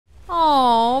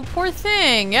Oh, poor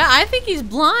thing. Yeah, I think he's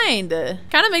blind.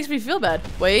 Kind of makes me feel bad.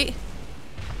 Wait.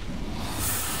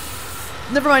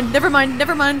 Never mind, never mind,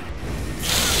 never mind.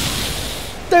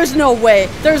 There's no way.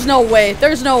 There's no way.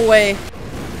 There's no way.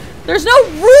 There's no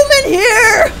room in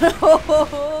here!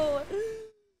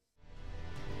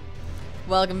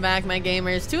 Welcome back, my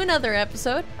gamers, to another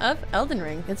episode of Elden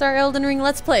Ring. It's our Elden Ring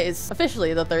Let's Plays,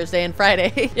 officially the Thursday and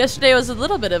Friday. Yesterday was a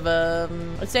little bit of a,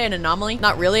 let's say an anomaly.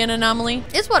 Not really an anomaly.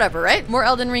 It's whatever, right? More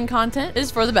Elden Ring content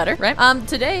is for the better, right?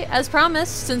 Today, as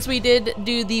promised, since we did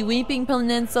do the Weeping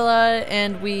Peninsula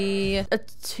and we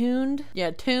tuned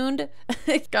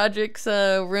Godric's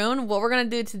rune, what we're gonna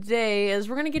do today is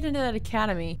we're gonna get into that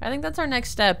academy. I think that's our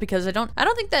next step because I don't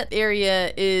think that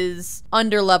area is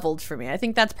under-leveled for me. I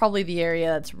think that's probably the area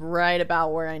that's right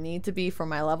about where I need to be for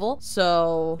my level.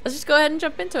 So let's just go ahead and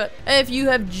jump into it. If you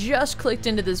have just clicked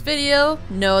into this video,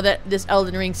 know that this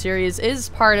Elden Ring series is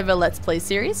part of a Let's Play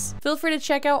series. Feel free to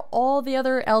check out all the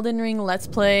other Elden Ring Let's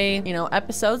Play,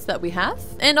 episodes that we have,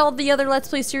 and all the other Let's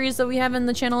Play series that we have in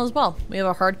the channel as well. We have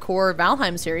a hardcore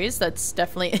Valheim series that's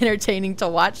definitely entertaining to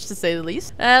watch, to say the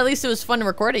least. At least it was fun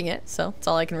recording it, so that's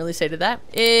all I can really say to that.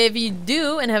 If you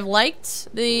do and have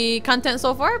liked the content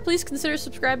so far, please consider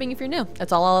subscribing if you're new.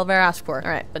 That's all I'll ever ask for.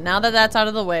 All right, but now that that's out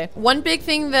of the way, one big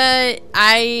thing that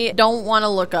I don't want to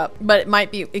look up, but it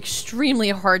might be extremely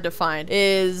hard to find,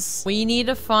 is we need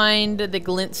to find the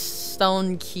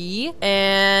glintstone key,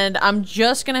 and I'm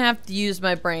just gonna have to use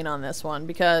my brain on this one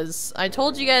because I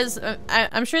told you guys,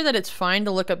 I'm sure that it's fine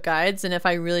to look up guides, and if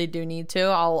I really do need to,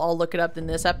 I'll look it up in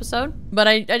this episode. But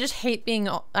I just hate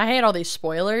I hate all these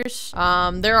spoilers.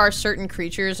 There are certain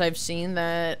creatures I've seen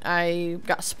that I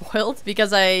got spoiled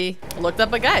because I looked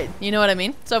up a guide, you know what I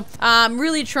mean? So I'm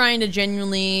really trying to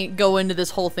genuinely go into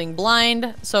this whole thing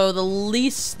blind, so the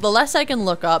less I can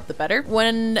look up, the better.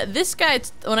 When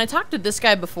I talked to this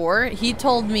guy before, he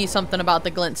told me something about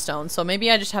the glintstone, so maybe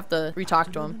I just have to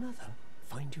re-talk to him.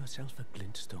 Find yourself a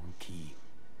glintstone key.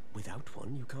 Without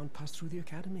one, you can't pass through the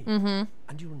academy.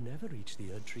 And you'll never reach the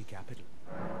Erdtree capital.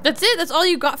 That's it? That's all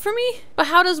you got for me? But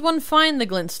how does one find the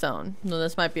glintstone? No,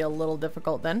 this might be a little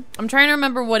difficult then. I'm trying to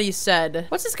remember what he said.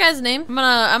 What's this guy's name?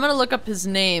 I'm gonna look up his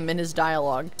name in his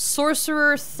dialogue.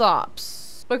 Sorcerer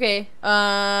Thops. Okay,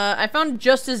 I found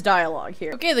just his dialogue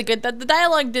here. Okay, the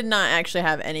dialogue did not actually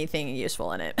have anything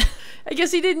useful in it. I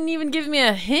guess he didn't even give me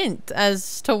a hint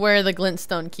as to where the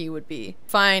glintstone key would be.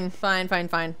 Fine.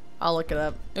 I'll look it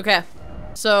up. Okay.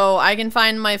 So I can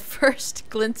find my first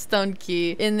glintstone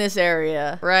key in this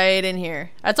area, right in here.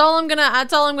 That's all I'm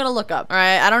gonna look up. All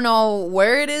right, I don't know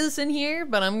where it is in here,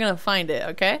 but I'm gonna find it,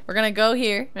 okay? We're gonna go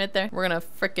here, right there. We're gonna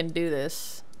frickin' do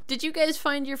this. Did you guys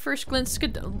find your first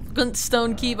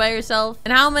glintstone key by yourself?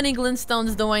 And how many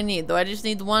glintstones do I need? Do I just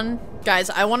need one? Guys,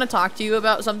 I want to talk to you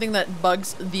about something that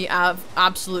bugs the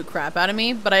absolute crap out of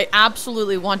me, but I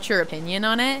absolutely want your opinion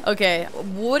on it. Okay,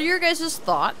 what are your guys'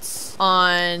 thoughts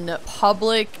on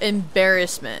public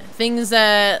embarrassment? Things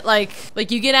that, like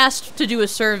you get asked to do a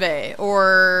survey,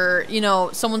 or,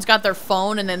 someone's got their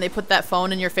phone and then they put that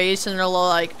phone in your face and they're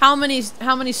like, how many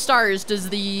stars does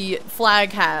the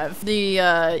flag have?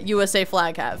 The, USA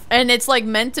flag have, and it's like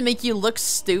meant to make you look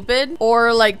stupid.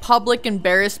 Or like public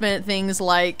embarrassment things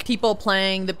like people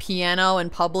playing the piano in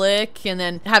public and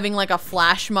then having like a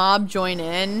flash mob join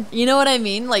in, you know what I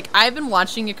mean? Like, I've been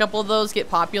watching a couple of those get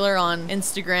popular on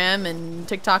Instagram and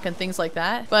TikTok and things like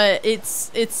that, but it's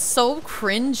so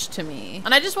cringe to me,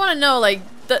 and I just want to know, like,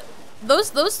 those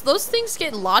things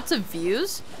get lots of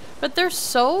views, but they're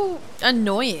so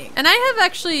annoying. And I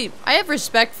have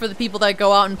respect for the people that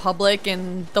go out in public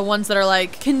and the ones that are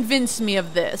like, convince me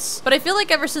of this. But I feel like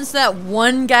ever since that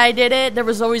one guy did it, there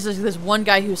was always this one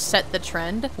guy who set the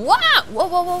trend. Wow!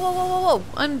 Whoa.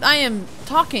 I am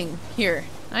talking here.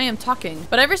 I am talking.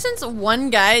 But ever since one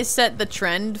guy set the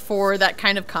trend for that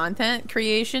kind of content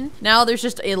creation, now there's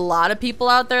just a lot of people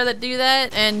out there that do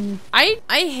that. And I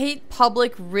hate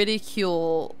public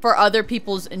ridicule for other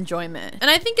people's enjoyment.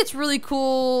 And I think it's really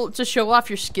cool to show off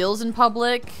your skills in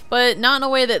public, but not in a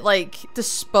way that like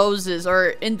disposes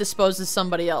or indisposes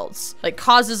somebody else. Like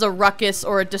causes a ruckus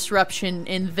or a disruption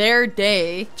in their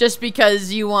day just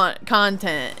because you want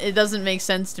content. It doesn't make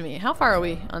sense to me. How far are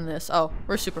we on this? Oh,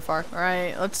 we're super far. All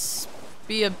right. Let's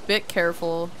be a bit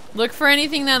careful. Look for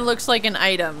anything that looks like an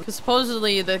item, because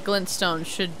supposedly the glintstone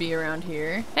should be around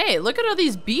here. Hey, look at all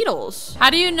these beetles. How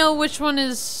do you know which one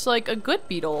is like a good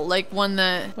beetle? Like one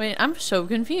that... Wait, I'm so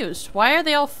confused. Why are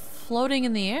they all floating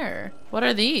in the air. What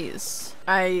are these?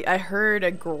 I heard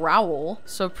a growl,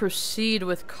 so proceed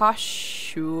with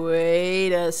caution.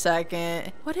 Wait a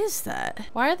second. What is that?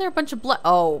 Why are there a bunch of blood?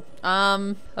 Oh,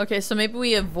 okay, so maybe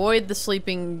we avoid the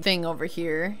sleeping thing over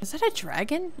here. Is that a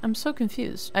dragon? I'm so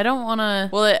confused. I don't wanna...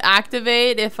 Will it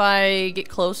activate if I get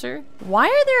closer? Why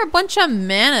are there a bunch of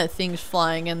mana things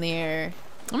flying in the air?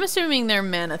 I'm assuming they're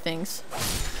mana things.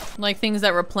 Like things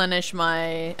that replenish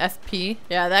my FP.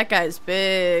 Yeah, that guy's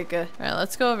big. All right,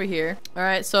 let's go over here. All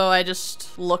right, so I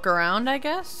just look around, I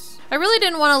guess. I really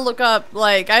didn't want to look up,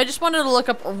 like, I just wanted to look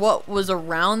up what was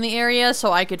around the area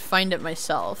so I could find it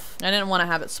myself. I didn't want to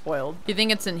have it spoiled. Do you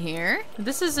think it's in here?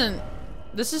 This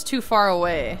is too far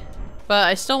away, but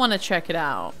I still want to check it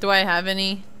out. Do I have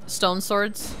any stone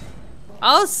swords?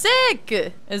 Oh,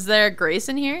 sick! Is there grace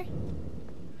in here?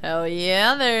 Hell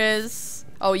yeah, there is.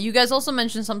 Oh, you guys also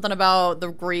mentioned something about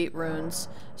the great runes.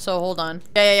 So hold on.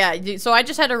 Yeah. So I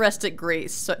just had to rest at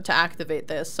grace to activate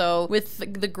this. So with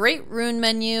the great rune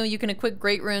menu, you can equip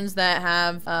great runes that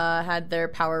have had their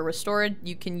power restored.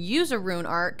 You can use a rune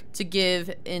arc to give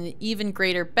an even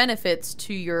greater benefits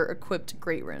to your equipped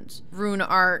great runes. Rune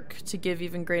arc to give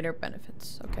even greater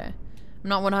benefits. Okay. I'm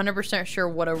not 100% sure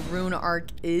what a rune arc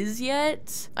is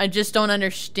yet. I just don't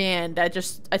understand. I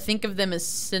think of them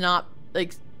as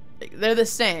like they're the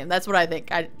same. That's what I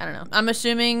think. I don't know. I'm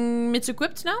assuming it's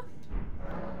equipped now?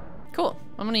 Cool.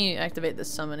 I'm gonna activate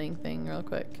this summoning thing real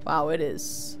quick. Wow, it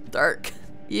is dark.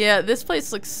 Yeah, this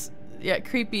place looks, yeah,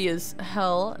 creepy as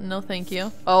hell. No thank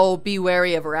you. Oh, be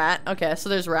wary of rat. Okay, so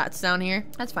there's rats down here.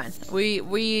 That's fine.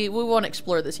 We won't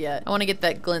explore this yet. I want to get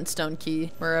that glintstone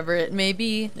key, wherever it may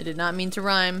be. I did not mean to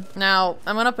rhyme. Now,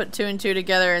 I'm gonna put 2 and 2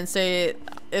 together and say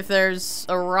if there's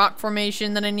a rock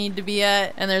formation that I need to be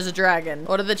at and there's a dragon,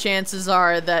 what are the chances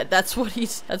are that that's what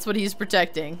he's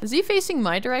protecting? Is he facing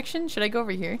my direction? Should I go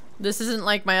over here? This isn't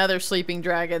like my other sleeping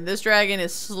dragon. This dragon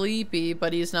is sleepy,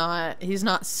 but he's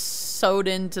not sewed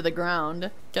into the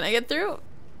ground. Can I get through?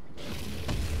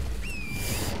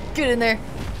 Get in there.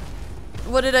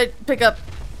 What did I pick up?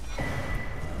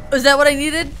 Is that what I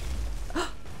needed?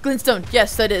 Glintstone.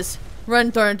 Yes, that is.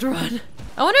 Run, Thorns, run.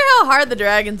 I wonder how hard the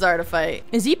dragons are to fight.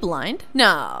 Is he blind?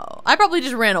 No. I probably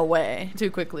just ran away too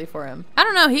quickly for him. I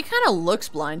don't know. He kind of looks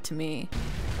blind to me.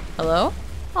 Hello?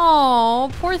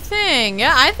 Oh, poor thing.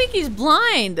 Yeah, I think he's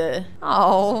blind.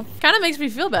 Oh, kind of makes me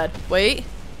feel bad. Wait.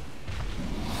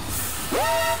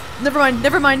 Never mind.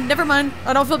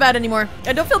 I don't feel bad anymore.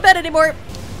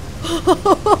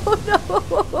 Oh,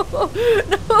 no.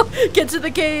 Get to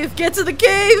the cave.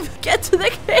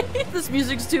 This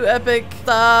music's too epic.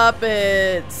 Stop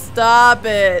it.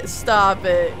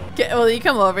 Will you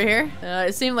come over here?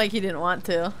 It seemed like he didn't want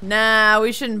to. Nah,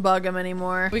 we shouldn't bug him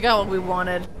anymore. We got what we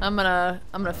wanted. I'm gonna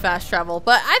fast travel.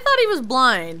 But I thought he was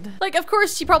blind. Like, of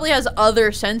course he probably has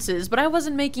other senses, but I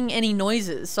wasn't making any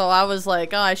noises. So I was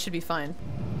like, oh, I should be fine.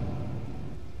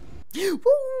 Woo!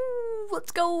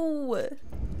 Let's go.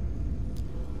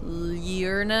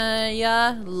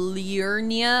 Liurnia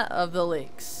of the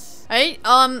Lakes.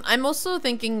 I'm also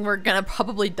thinking we're gonna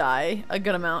probably die a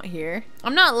good amount here.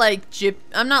 I'm not like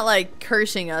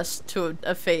cursing us to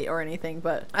a fate or anything,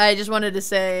 but I just wanted to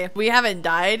say we haven't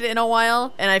died in a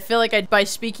while, and I feel like by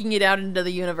speaking it out into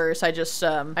the universe, I just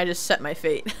set my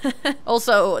fate.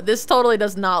 Also, this totally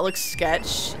does not look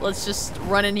sketch. Let's just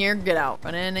run in here, get out,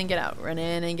 run in and get out, run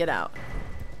in and get out.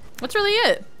 What's really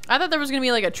it? I thought there was gonna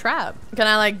be like a trap. Can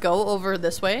I like go over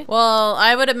this way? Well,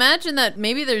 I would imagine that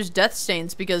maybe there's death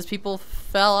stains because people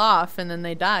fell off and then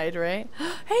they died, right?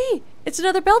 Hey, it's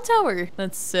another bell tower.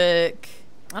 That's sick.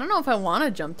 I don't know if I want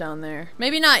to jump down there.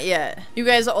 Maybe not yet. You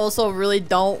guys also really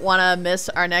don't want to miss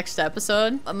our next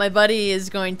episode. My buddy is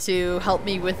going to help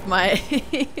me with my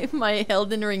my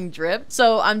Elden Ring drip.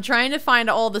 So I'm trying to find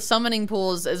all the summoning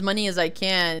pools, as many as I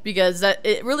can, because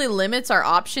it really limits our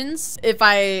options if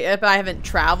I haven't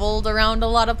traveled around a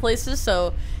lot of places.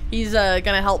 So he's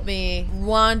gonna help me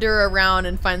wander around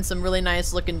and find some really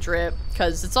nice looking drip,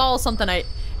 because it's all stuff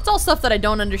that I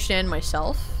don't understand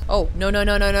myself. Oh, no. I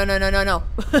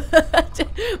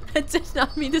did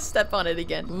not mean to step on it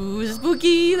again. Ooh,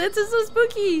 spooky. This is so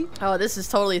spooky. Oh, this is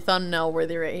totally thumbnail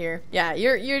worthy right here. Yeah,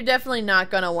 you're definitely not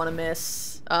gonna want to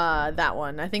miss that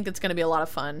one. I think it's gonna be a lot of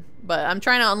fun. But I'm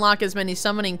trying to unlock as many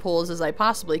summoning pools as I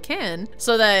possibly can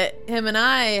so that him and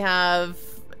I have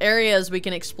areas we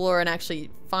can explore and actually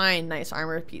find nice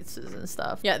armor pieces and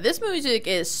stuff. Yeah, this music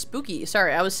is spooky.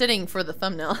 Sorry, I was sitting for the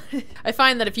thumbnail. I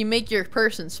find that if you make your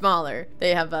person smaller,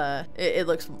 they have it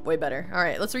looks way better. All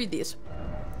right, let's read these.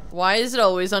 Why is it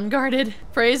always unguarded?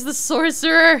 Praise the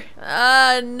sorcerer.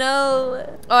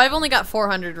 No. Oh, I've only got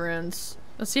 400 runes.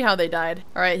 Let's see how they died.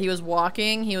 All right, he was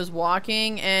walking,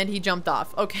 and he jumped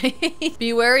off. Okay.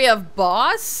 Be wary of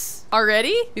boss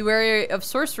already? Be wary of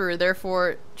sorcerer,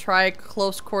 therefore try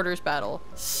close quarters battle.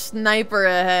 Sniper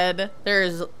ahead.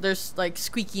 There's like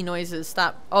squeaky noises.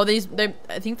 Stop. Oh, I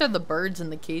think they're the birds in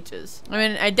the cages. I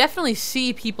mean, I definitely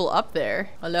see people up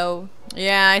there. Hello?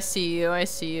 Yeah, I see you. I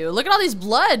see you. Look at all these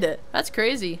blood. That's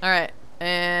crazy. All right.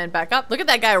 And back up. Look at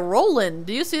that guy rolling.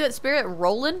 Do you see that spirit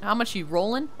rolling? How much he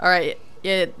rolling? All right.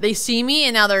 Yeah, they see me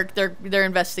and now they're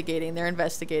investigating. They're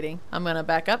investigating. I'm gonna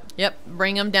back up. Yep,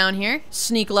 bring them down here.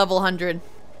 Sneak level 100.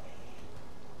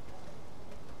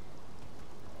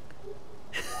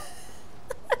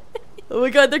 Oh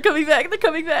my god, they're coming back. They're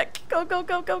coming back. Go, go,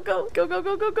 go, go, go. Go, go,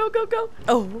 go, go, go, go, go.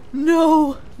 Oh,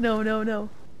 no. No, no, no.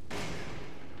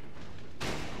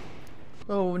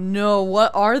 Oh no,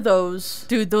 what are those?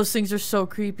 Dude, those things are so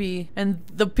creepy. And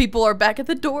the people are back at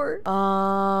the door.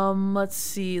 Let's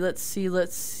see.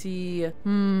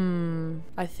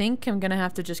 I think I'm gonna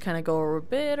have to just kind of go a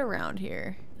bit around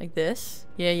here. Like this.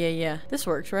 Yeah. This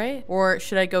works, right? Or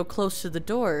should I go close to the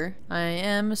door? I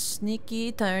am a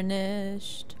sneaky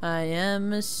tarnished. I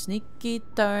am a sneaky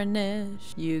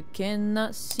tarnished. You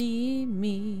cannot see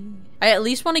me. I at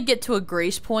least want to get to a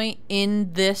grace point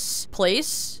in this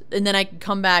place, and then I can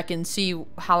come back and see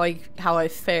how I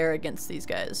fare against these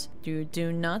guys. You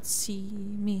do not see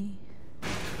me.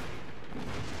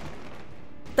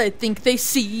 I think they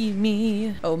see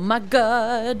me. Oh my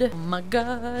god. Oh my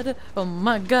god. Oh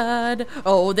my god.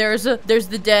 Oh, there's the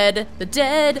dead. The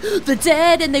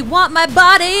dead, and they want my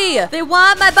body. They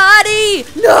want my body.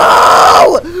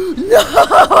 No!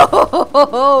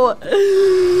 No!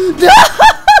 No!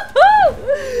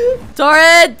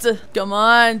 Torrent! Come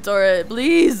on, Torrent,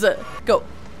 please. Go.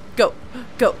 Go.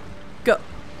 Go. Go.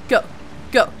 Go.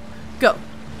 Go. Go.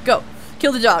 Go.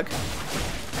 Kill the dog.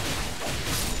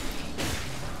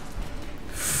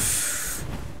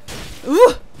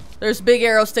 Ooh, there's big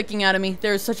arrow sticking out of me.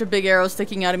 There's such a big arrow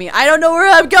sticking out of me. I don't know where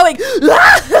I'm going.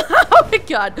 Oh my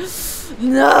god.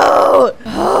 No.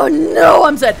 Oh no,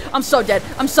 I'm dead. I'm so dead.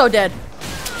 I'm so dead.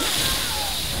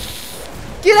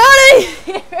 Get out of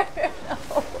here.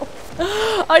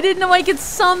 No. I didn't know I could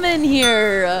summon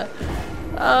here.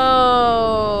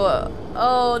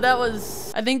 Oh, that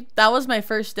was, I think that was my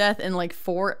first death in like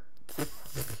 4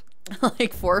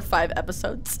 or 5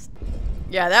 episodes.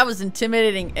 Yeah, that was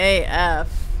intimidating AF.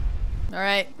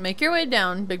 Alright, make your way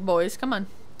down, big boys. Come on.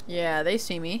 Yeah, they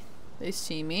see me. They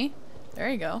see me. There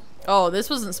you go. Oh, this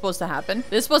wasn't supposed to happen.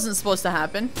 This wasn't supposed to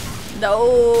happen.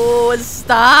 No,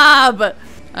 stop!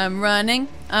 I'm running.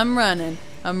 I'm running.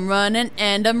 I'm running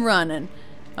and I'm running.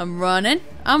 I'm running.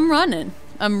 I'm running.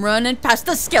 I'm running past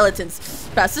the skeletons.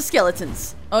 Past the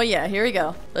skeletons. Oh yeah, here we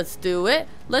go. Let's do it.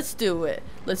 Let's do it.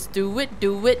 Let's do it,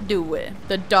 do it, do it.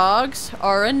 The dogs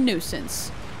are a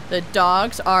nuisance. The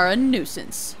dogs are a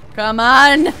nuisance. Come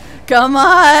on! Come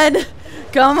on!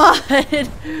 Come on!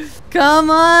 Come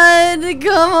on!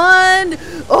 Come on!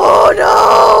 Oh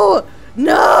no!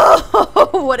 No!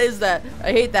 What is that?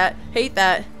 I hate that. Hate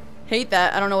that. Hate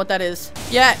that. I don't know what that is.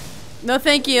 Yeah. No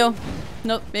thank you.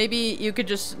 Nope. Maybe you could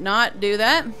just not do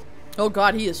that. Oh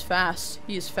god, he is fast.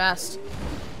 He is fast.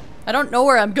 I don't know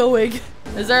where I'm going.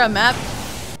 Is there a map?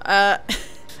 I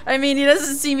mean, he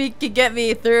doesn't seem he could get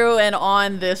me through and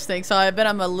on this thing, so I bet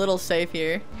I'm a little safe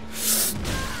here.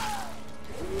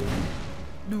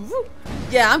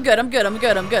 Yeah, I'm good. I'm good. I'm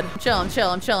good. I'm good. I'm chill. I'm chill.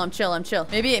 I'm chill. I'm chill. I'm chill.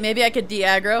 Maybe I could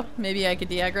de-aggro. Maybe I could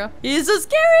de-aggro. He's so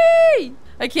scary!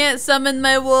 I can't summon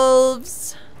my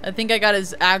wolves. I think I got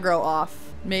his aggro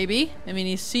off. Maybe. I mean,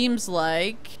 he seems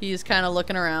like he's kind of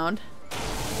looking around.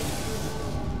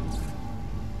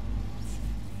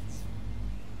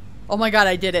 Oh my god,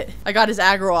 I did it. I got his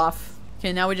aggro off.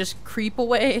 Okay, now we just creep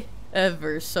away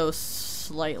ever so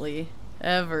slightly.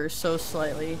 Ever so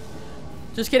slightly.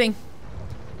 Just kidding.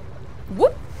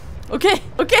 Whoop. Okay,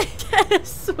 okay.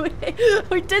 Yes,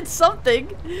 we did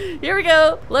something. Here we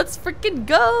go. Let's freaking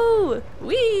go.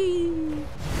 Whee.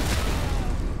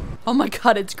 Oh my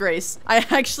god, it's Grace. I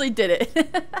actually did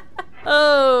it.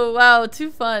 Oh, wow, too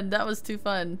fun. That was too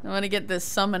fun. I'm gonna get this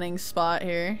summoning spot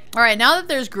here. All right, now that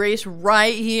there's Grace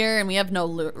right here and we have no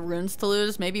runes to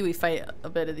lose, maybe we fight a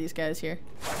bit of these guys here.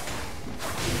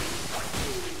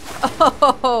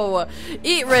 Oh,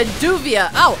 eat Reduvia.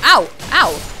 Ow, ow,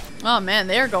 ow. Oh man,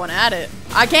 they're going at it.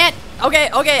 I can't. Okay,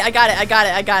 okay, I got it, I got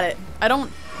it, I got it. I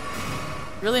don't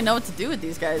really know what to do with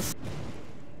these guys.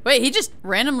 Wait, he just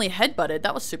randomly headbutted.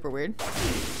 That was super weird.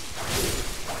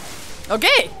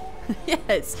 Okay.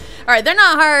 Yes. Alright, they're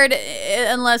not hard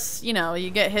unless, you know, you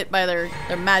get hit by their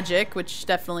magic, which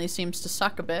definitely seems to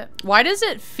suck a bit. Why does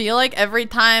it feel like every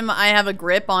time I have a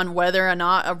grip on whether or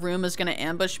not a room is going to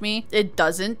ambush me, it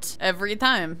doesn't every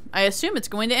time? I assume it's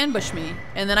going to ambush me,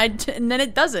 and then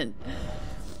it doesn't.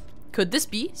 Could this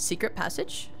be secret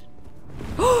passage?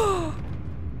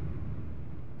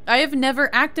 I have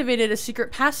never activated a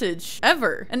secret passage,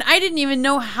 ever. And I didn't even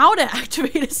know how to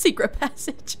activate a secret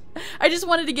passage. I just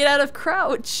wanted to get out of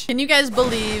crouch. Can you guys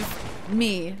believe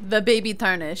me, the baby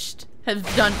tarnished, has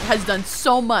done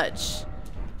so much?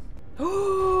 Oh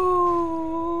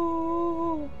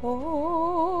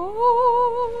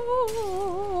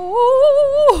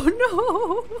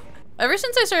no. Ever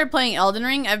since I started playing Elden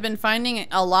Ring, I've been finding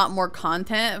a lot more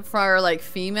content for like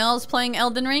females playing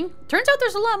Elden Ring. Turns out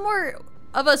there's a lot more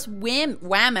of us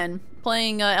women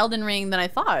playing Elden Ring than I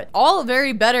thought. All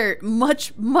very better,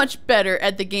 much better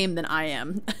at the game than I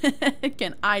am.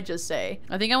 Can I just say.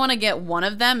 I think I want to get one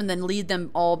of them and then lead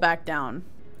them all back down.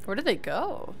 Where did they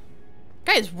go?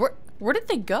 Guys, where did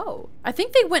they go? I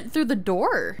think they went through the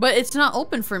door, but it's not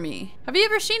open for me. Have you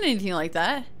ever seen anything like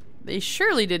that? They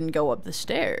surely didn't go up the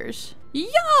stairs.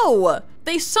 Yo!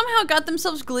 They somehow got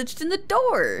themselves glitched in the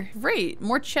door. Great,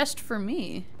 more chest for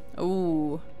me.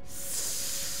 Ooh.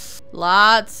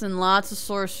 Lots and lots of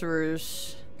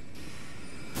sorcerers.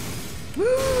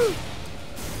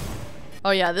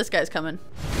 Oh yeah, this guy's coming.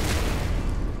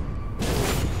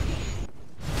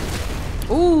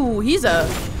 Ooh, he's a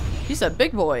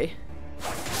big boy.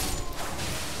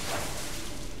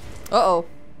 Uh-oh.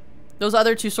 Those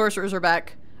other two sorcerers are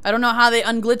back. I don't know how they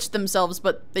unglitched themselves,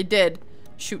 but they did.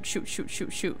 Shoot, shoot, shoot,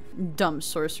 shoot, shoot. Dumb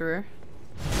sorcerer.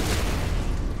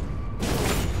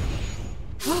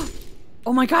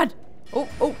 Oh my god! Oh,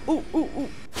 oh, oh, oh, oh.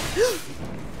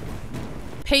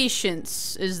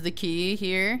 Patience is the key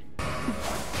here.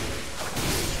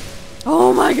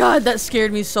 Oh my god, that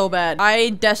scared me so bad. I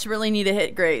desperately need to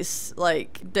hit Grace.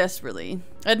 Like, desperately.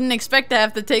 I didn't expect to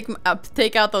have to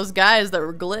take out those guys that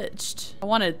were glitched. I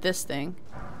wanted this thing.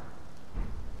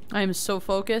 I am so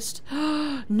focused.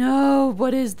 No,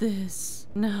 what is this?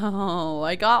 No,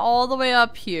 I got all the way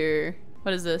up here.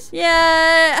 What is this?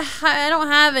 Yeah, I don't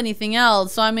have anything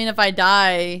else. So, I mean, if I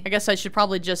die, I guess I should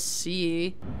probably just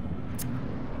see.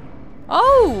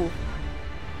 Oh,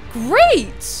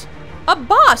 great. A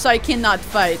boss I cannot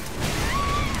fight.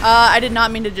 I did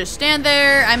not mean to just stand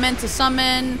there. I meant to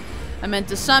summon.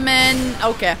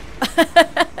 Okay.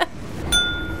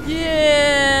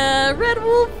 Yeah, Red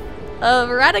Wolf of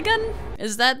Radagon.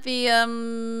 Is that the,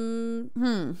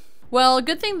 Well,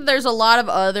 good thing that there's a lot of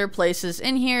other places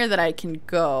in here that I can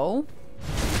go.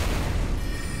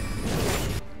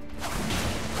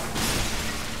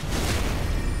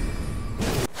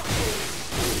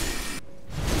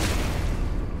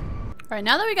 Alright,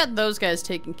 now that we got those guys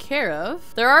taken care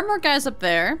of, there are more guys up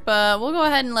there, but we'll go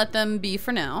ahead and let them be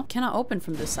for now. Cannot open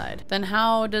from this side. Then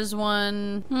how does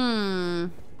one...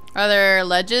 Are there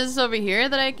ledges over here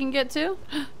that I can get to?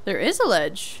 There is a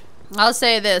ledge. I'll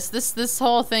say this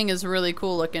whole thing is really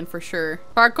cool looking for sure.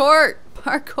 Parkour!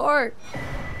 Parkour!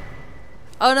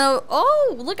 Oh no,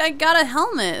 oh, look, I got a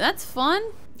helmet. That's fun.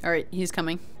 All right, he's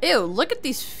coming. Ew, look at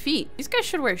these feet. These guys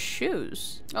should wear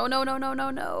shoes. Oh no, no, no,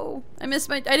 no, no. I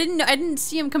didn't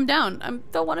see him come down. I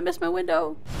don't want to miss my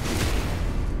window.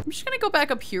 I'm just gonna go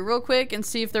back up here real quick and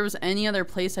see if there was any other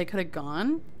place I could have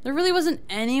gone. There really wasn't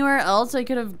anywhere else I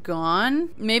could have gone.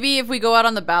 Maybe if we go out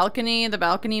on the balcony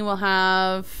will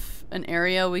have an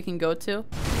area we can go to.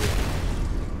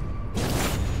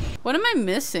 What am I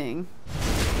missing?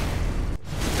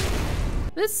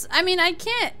 This, I mean, I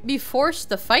can't be forced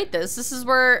to fight this. This is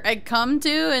where I come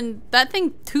to and that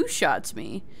thing two-shots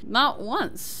me. Not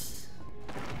once.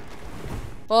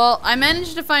 Well, I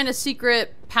managed to find a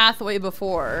secret pathway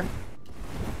before.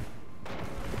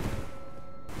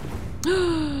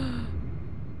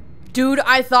 Dude,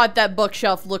 I thought that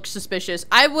bookshelf looked suspicious.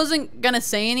 I wasn't gonna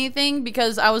say anything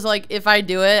because I was like, if I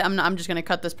do it, I'm just gonna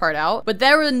cut this part out. But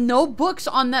there were no books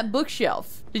on that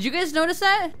bookshelf. Did you guys notice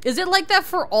that? Is it like that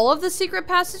for all of the secret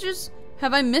passages?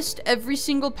 Have I missed every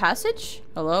single passage?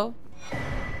 Hello?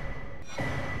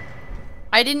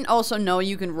 I didn't also know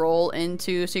you can roll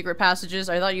into secret passages.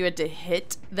 I thought you had to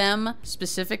hit them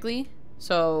specifically.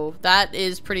 So that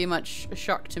is pretty much a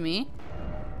shock to me.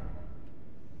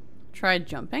 Try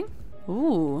jumping.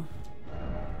 Ooh.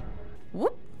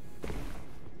 Whoop.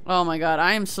 Oh my god,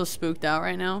 I am so spooked out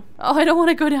right now. Oh, I don't want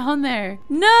to go down there.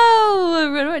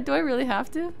 No! Do I really have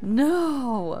to?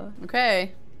 No.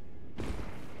 Okay.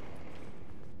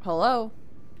 Hello?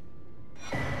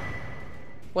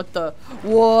 What the?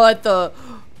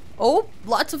 Oh,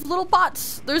 lots of little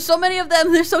bots. There's so many of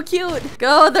them. They're so cute.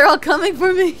 Go, they're all coming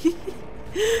for me.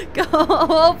 Go,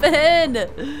 open.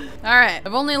 All right,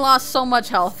 I've only lost so much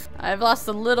health. I've lost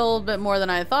a little bit more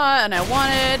than I thought and I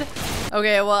wanted.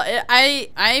 Okay, well,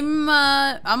 I'm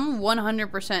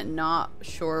 100% not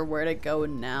sure where to go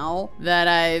now that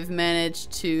I've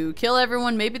managed to kill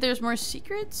everyone. Maybe there's more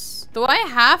secrets? Do I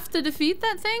have to defeat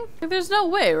that thing? There's no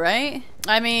way, right?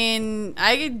 I mean,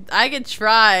 I could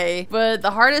try, but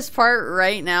the hardest part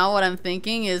right now, what I'm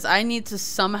thinking is I need to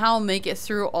somehow make it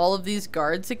through all of these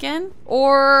guards again.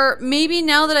 Or maybe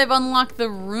now that I've unlocked the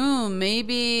room,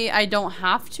 maybe I don't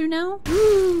have to now?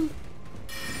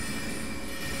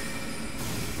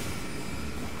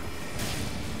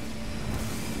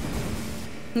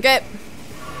 Okay.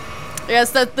 I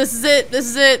guess that this is it. This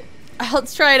is it.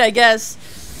 Let's try it, I guess.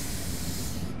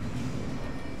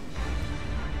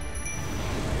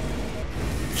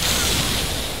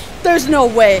 There's no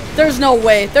way. There's no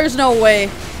way. There's no way.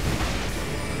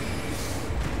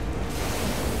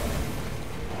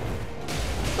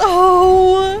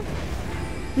 Oh!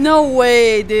 No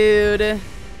way, dude.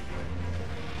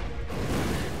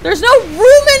 There's no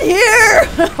room in here!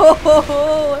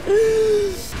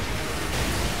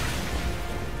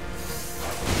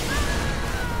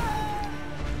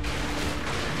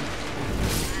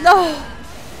 No!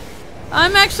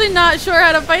 I'm actually not sure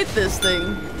how to fight this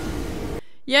thing.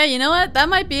 Yeah, you know what? That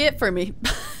might be it for me.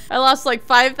 I lost like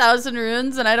 5,000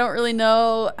 runes and I don't really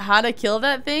know how to kill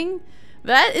that thing.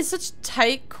 That is such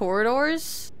tight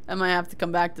corridors. I might have to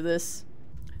come back to this.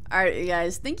 Alright, you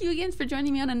guys, thank you again for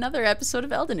joining me on another episode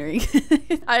of Elden Ring.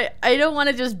 I don't want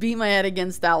to just beat my head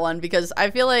against that one because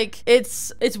I feel like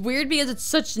it's weird because it's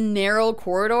such narrow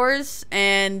corridors,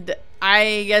 and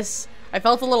I guess I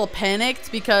felt a little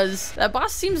panicked because that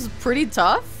boss seems pretty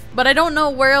tough. But I don't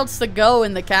know where else to go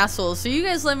in the castle. So you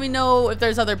guys let me know if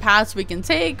there's other paths we can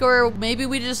take, or maybe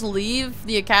we just leave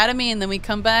the academy and then we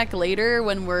come back later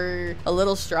when we're a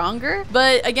little stronger.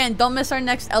 But again, don't miss our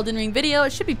next Elden Ring video.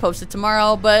 It should be posted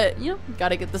tomorrow, but you know,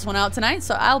 gotta get this one out tonight.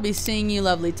 So I'll be seeing you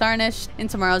lovely tarnished in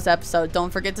tomorrow's episode. Don't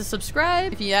forget to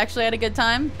subscribe if you actually had a good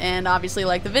time, and obviously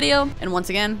like the video. And once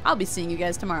again, I'll be seeing you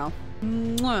guys tomorrow.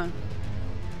 Mwah.